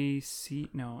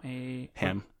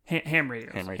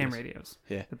radios. Ham radios.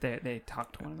 Yeah. That they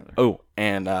talk to one another. Oh,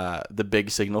 and the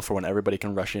big signal for when everybody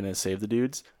can rush in and save the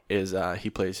dudes is he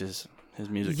plays his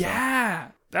music. Yeah,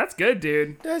 that's good,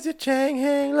 dude. Does your chain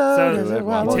hang low? So Does it he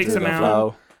wobble takes to them the out.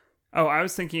 flow? Oh, I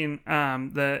was thinking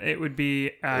it would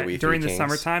be We during Three the Kings.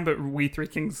 summertime, but We Three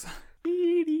Kings.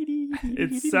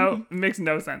 It makes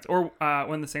no sense. Or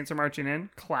when the Saints are marching in,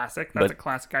 classic. That's But a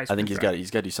classic ice I think cream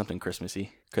he's got to do something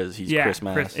Christmassy because he's Yeah,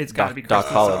 Christmas. it's gotta be Doc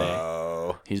Christmas. Holliday.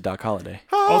 Oh. He's Doc Holliday.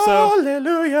 Also-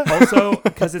 Hallelujah. Also,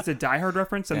 because it's a Die Hard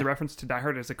reference, and Yeah. the reference to Die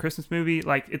Hard is a Christmas movie.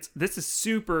 Like this is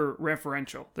super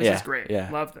referential. This Yeah, is great. yeah.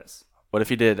 Love this. What if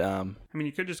he did? I mean,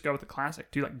 you could just go with the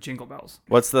classic. Do like Jingle Bells.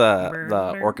 What's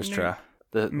the orchestra?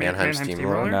 The Mannheim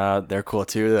Steamroller? No, they're cool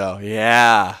too though.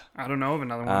 Yeah. I don't know of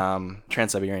another one.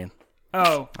 Trans-Siberian,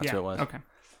 Oh, that's yeah. what it was. Okay.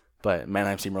 but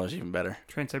Mannheim Steamroller is even better.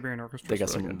 Trans-Siberian Orchestra. They got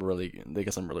some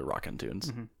really rockin'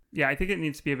 tunes. Yeah, I think it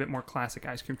needs to be a bit more classic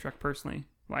ice cream truck, personally.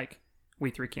 Like We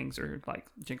Three Kings or like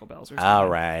Jingle Bells or something. All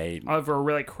right. Over a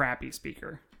really crappy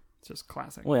speaker. It's just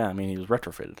classic. Well, yeah, I mean he was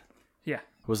retrofitted. Yeah.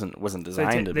 Wasn't So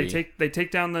designed to be. they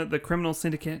take down the criminal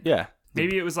syndicate. Yeah.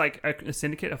 Maybe it was like a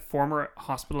syndicate of former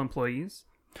hospital employees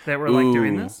that were like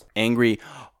doing Ooh, this. Angry.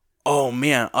 Oh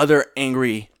man, other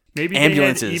angry. Maybe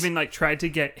ambulances. they had even like tried to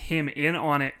get him in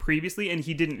on it previously, and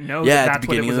he didn't know. Yeah, that at that's the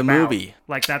what it beginning was of the about. movie.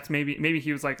 Like that's maybe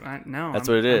he was like, no, That's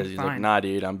I'm- what it is. I'm He's fine. like, nah,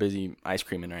 dude, I'm busy ice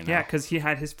creaming right now. Yeah, because he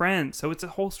had his friends, so it's a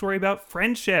whole story about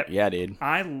friendship. Yeah, dude.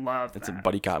 I love It's that. a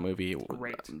buddy cop movie.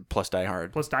 Great. Plus Die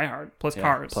Hard. Plus Die Hard, plus Yeah,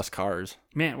 Cars. Plus Cars.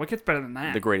 Man, what gets better than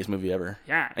that? The greatest movie ever.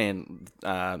 Yeah. And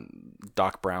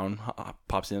Doc Brown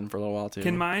pops in for a little while too.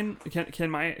 Can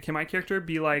my character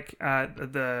be like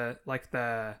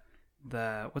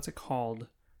the what's it called?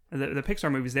 The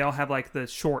Pixar movies, they all have like the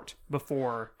short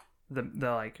before the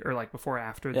like or like before or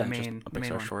after Yeah, the just main a the main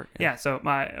Pixar one. short, Yeah. So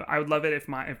I would love it if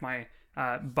my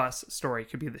bus story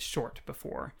could be the short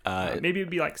before. Maybe it'd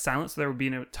be like silent, so there would be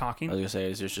no talking, I was gonna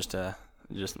say, is there's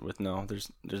just with no,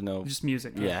 there's no. just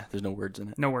music. Yeah, there's no words in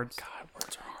it. No words. God,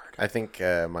 words are hard. I think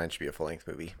mine should be a full-length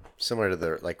movie, similar to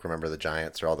the like Remember the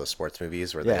Giants or all those sports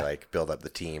movies where Yeah. they like build up the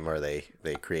team or they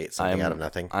create something out of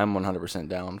nothing. I'm 100%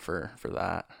 down for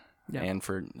that. Yeah. And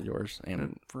for yours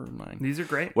and for mine. These are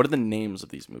great. What are the names of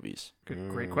these movies?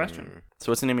 Great question.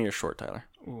 So what's the name of your short, Tyler?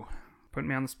 Ooh, putting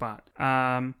me on the spot.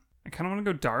 I kind of want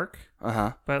to go dark,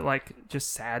 Uh-huh. but like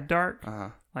just sad dark, Uh-huh.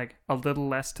 like a little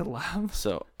less to love.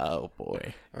 So, oh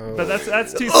boy. But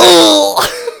that's too sad.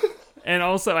 And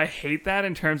also, I hate that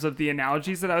in terms of the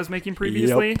analogies that I was making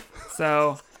previously.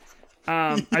 So,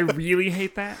 I really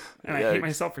hate that, and I hate Yikes.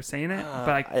 myself for saying it. But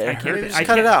I heard can't. it. Just I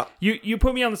cut it can't- out. You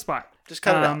put me on the spot. Just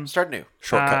cut it out. Start new.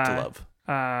 Shortcut to love.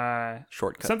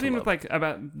 Shortcut. something to with love. like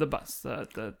about the bus,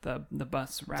 the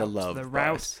bus route, love the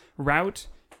bus. route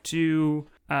to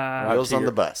Route Wheels to on your-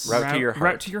 the bus. route to your heart.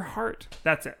 route to your heart.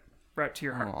 That's it. Route to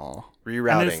your heart. Aw.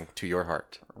 Rerouting to your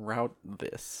heart. Route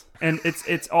this. And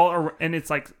it's all and it's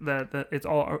like the it's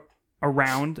all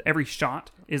around. Every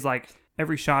shot is like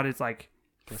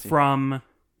from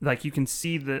like you can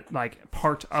see the like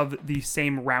part of the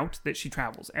same route that she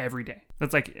travels every day.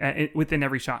 That's like within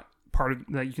every shot part of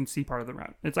that you can see part of the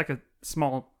route. It's like a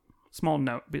small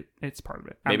note, but it's part of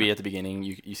it. I don't Maybe know. at the beginning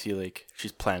you see like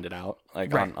she's planned it out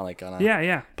like Right. on a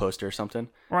yeah, poster or something.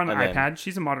 or on an And then- iPad.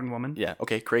 She's a modern woman. Yeah.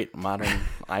 Okay. Great. Modern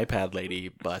iPad lady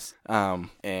bus.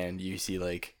 And you see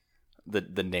like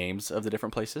the names of the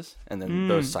different places, and then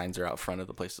those signs are out front of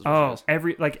the places. where she Oh, is.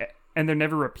 every like, and they're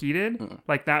never repeated.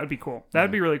 Like that would be cool. That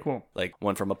would be really cool. Like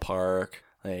one from a park,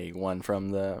 like one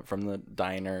from the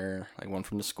diner, like one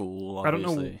from the school. Obviously.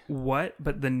 I don't know what,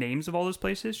 but the names of all those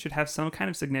places should have some kind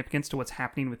of significance to what's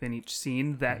happening within each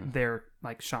scene that they're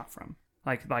like shot from.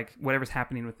 Like whatever's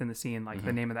happening within the scene, like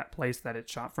the name of that place that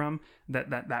it's shot from,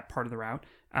 that part of the route,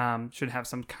 should have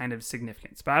some kind of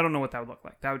significance. But I don't know what that would look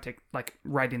like. That would take like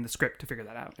writing the script to figure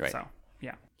that out. Right. So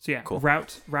yeah. So yeah. Cool.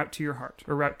 Route to your heart,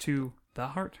 or route to the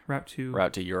heart, route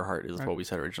to your heart is what we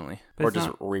said originally, But or it's just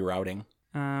not- rerouting.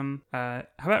 how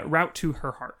about route to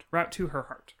her heart? Route to her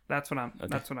heart. That's what I'm. Okay.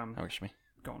 That's what I'm I wish me.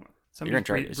 going with. You're in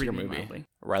charge. Somebody's It's your breathing movie. loudly.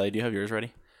 Riley, do you have yours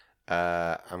ready?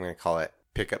 I'm gonna call it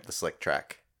 "Pick Up the Slick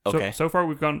Track." Okay. So far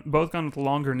we've both gone with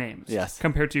longer names. Yes.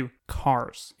 Compared to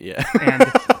cars Yeah. and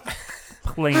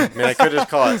planes. I mean, I could just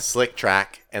call it "Slick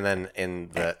Track," and then in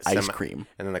the Ice cream.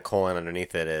 and then the colon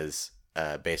underneath it is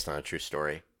based on a true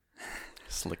story.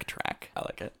 Slick track. I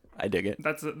like it. I dig it.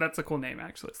 That's a cool name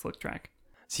actually. Slick Track.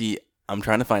 See, I'm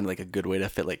trying to find like a good way to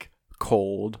fit like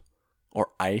cold or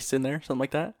ice in there, something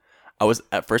like that.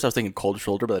 At first I was thinking cold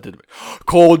shoulder, but that didn't.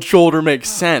 Cold shoulder makes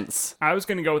sense. I was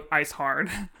gonna go with Ice Hard.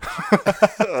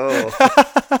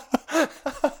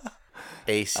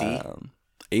 AC.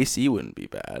 AC wouldn't be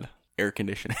bad. Air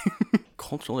conditioning.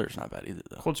 Cold shoulder is not bad either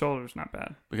though, Cold Shoulder's not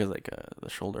bad. because like the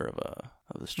shoulder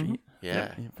of the street.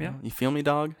 yeah. Yeah. You feel me,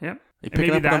 dog? Yep. You And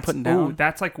picking up what I'm putting down?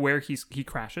 that's like where he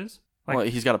crashes. Like Well,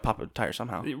 he's got to pop a tire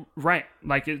somehow. right.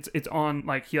 Like it's on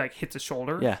like he like hits a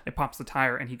shoulder. Yeah. It pops the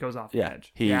tire and he goes off the Yeah,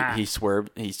 edge. he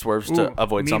swerves Ooh, to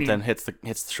avoid medium. something. Hits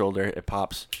the shoulder. It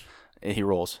pops. And he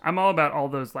rolls. I'm all about all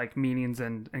those like meanings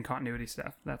and continuity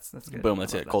stuff. That's good. Boom.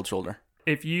 That's I love it. that. Cold shoulder.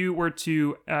 If you were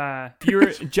to, if you're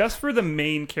just for the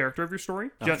main character of your story,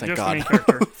 thank just the God. main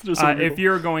character, There's so many if people.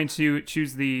 you're going to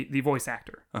choose the voice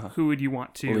actor, who would you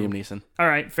want to? Liam Neeson. All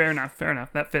right, fair enough.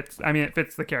 That fits. I mean, it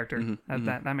fits the character. Mm-hmm,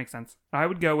 That makes sense. I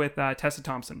would go with Tessa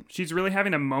Thompson. She's really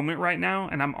having a moment right now,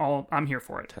 and I'm here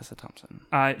for it. Tessa Thompson.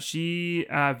 She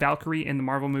Valkyrie in the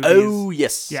Marvel movies. Oh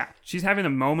yes. Yeah, she's having a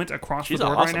moment across She's the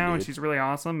board awesome, right now, and dude. she's really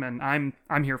awesome, and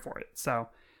I'm here for it. So,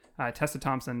 Tessa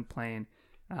Thompson playing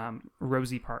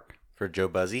Rosie Park. For Joe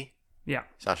Buzzy, Yeah.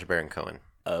 Sacha Baron Cohen.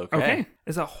 Okay.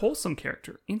 Is a wholesome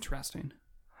character. Interesting.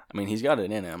 I mean, he's got it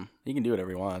in him. He can do whatever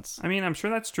he wants. I mean, I'm sure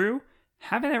that's true.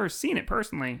 Haven't ever seen it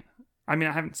personally. I mean,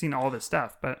 I haven't seen all this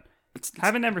stuff, but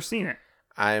haven't ever seen it.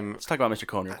 Let's talk about Mr.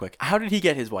 Cohen real quick. How did he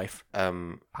get his wife?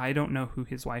 I don't know who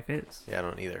his wife is. Yeah, I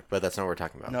don't either. But that's not what we're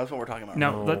talking about. No, that's what we're talking about.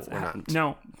 No, let's we're not.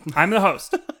 no. I'm the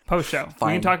host. Post show. We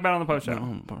Fine. can talk about it on the post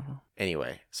show.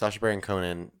 Anyway, Sacha Baron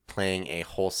Cohen playing a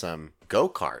wholesome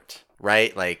go-kart,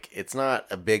 right? Like, it's not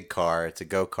a big car, it's a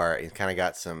go-kart. He's kind of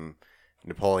got some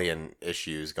Napoleon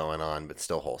issues going on, but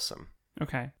still wholesome.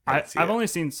 Okay. I can see I've it. only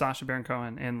seen Sacha Baron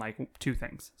Cohen in like 2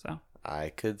 things. So I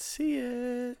could see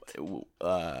it.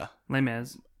 Les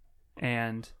Mis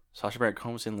and Sacha Baron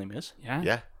Cohen was in Les Mis. yeah,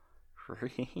 Yeah.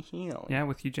 Really? yeah,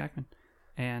 with Hugh Jackman.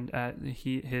 And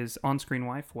his on-screen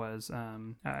wife was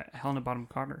Helena Bonham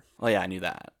Carter. Oh yeah, I knew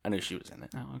that. I knew she was in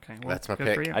it. Oh, okay. Well, That's my good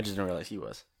pick. For you. I just didn't realize he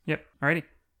was. Yep. Alrighty.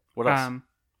 What else? Borat?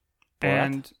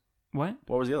 And what?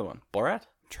 What was the other one? Borat?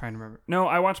 Trying to remember. No,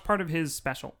 I watched part of his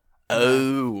special.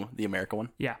 Oh, the American one.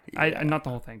 Yeah, Yeah. not the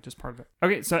whole thing, just part of it.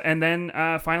 Okay, so and then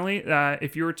finally,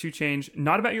 if you were to change,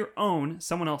 not about your own,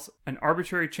 someone else, an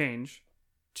arbitrary change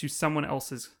to someone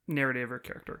else's narrative or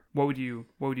character, what would you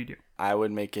do? I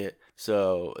would make it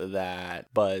so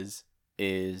that Buzz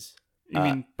is. You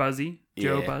mean Buzzy,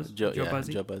 Joe yeah, Buzz, Joe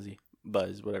Buzzy? Joe Buzzy,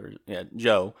 Buzz, whatever. Yeah,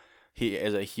 Joe. He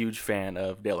is a huge fan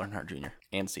of Dale Earnhardt Jr.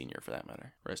 and Sr. for that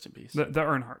matter. Rest in peace. The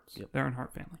Earnhardts, Yep. the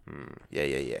Earnhardt family.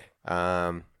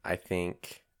 Yeah. I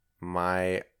think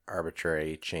my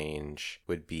arbitrary change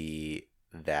would be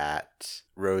that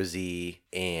Rosie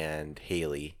and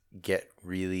Haley get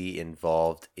really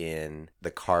involved in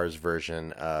the Cars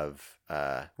version of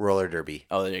roller derby.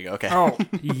 Oh, there you go. Okay. Oh,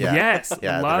 yes.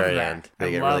 Yeah, at love the very that. end, they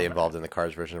I get love really that. involved in the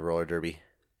Cars version of roller derby.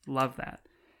 Love that.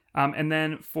 And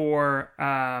then for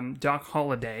Doc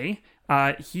Holliday,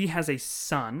 he has a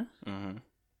son.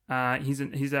 Mm-hmm.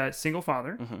 He's a single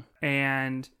father,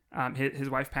 and his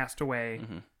wife passed away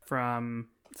from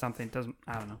something.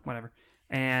 I don't know, whatever.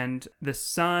 And the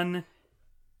son's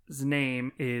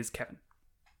name is Kevin.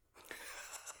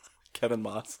 Kevin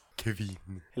Moss. Kevin.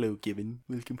 Hello, Kevin.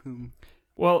 Welcome home.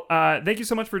 Well, thank you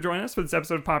so much for joining us for this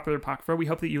episode of Popular Apocrypha. We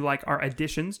hope that you like our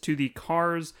additions to the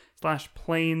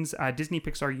Cars/Planes Disney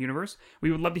Pixar universe.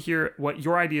 We would love to hear what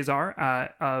your ideas are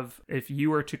of if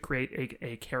you were to create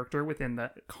a character within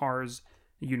the Cars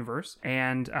universe.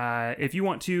 And if you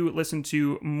want to listen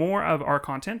to more of our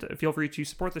content, feel free to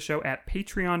support the show at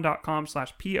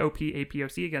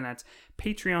patreon.com/POPAPOC. Again, that's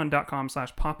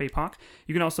patreon.com/popapoc.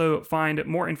 You can also find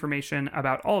more information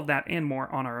about all of that and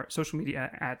more on our social media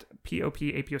at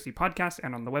POPAPOC Podcast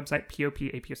and on the website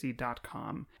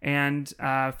popapoc.com. And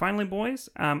finally, boys,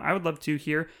 I would love to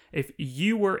hear if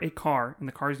you were a car in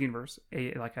the Cars universe,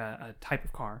 a type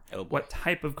of car. Oh, boy. What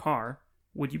type of car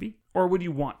would you be, or would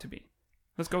you want to be?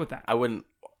 Let's go with that. I wouldn't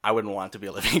want to be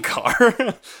a living car,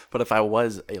 but if I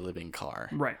was a living car,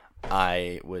 Right.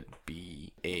 I would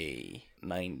be a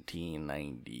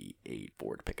 1998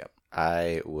 Ford pickup.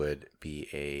 I would be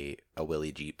a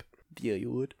Willy Jeep. Yeah,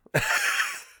 you would.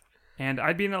 And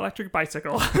I'd be an electric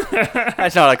bicycle.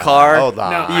 That's not a car. Hold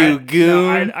on. You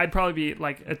goon. I'd probably be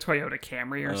like a Toyota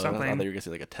Camry or I thought something. you were gonna say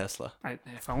like a Tesla.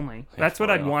 If only. That's what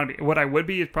I'd only. want to be. What I would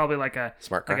be is probably like a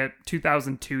Smart car. like a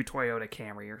 2002 Toyota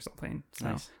Camry or something. So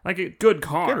Nice. like a good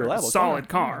car, Good, reliable solid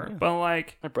car. car. Yeah. But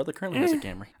like My brother currently has a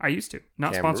Camry. I used to.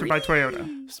 Not Camry? sponsored by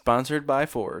Toyota. Sponsored by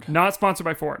Ford Not sponsored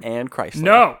by Ford. and Chrysler.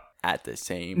 No. At the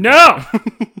same. No.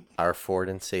 Our Ford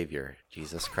and Savior,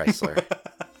 Jesus Chrysler.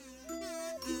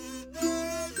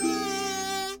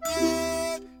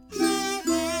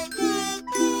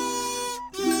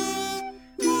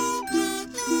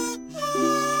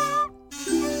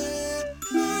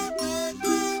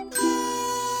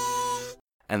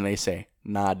 And they say,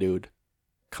 nah, dude,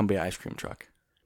 come be an ice cream truck.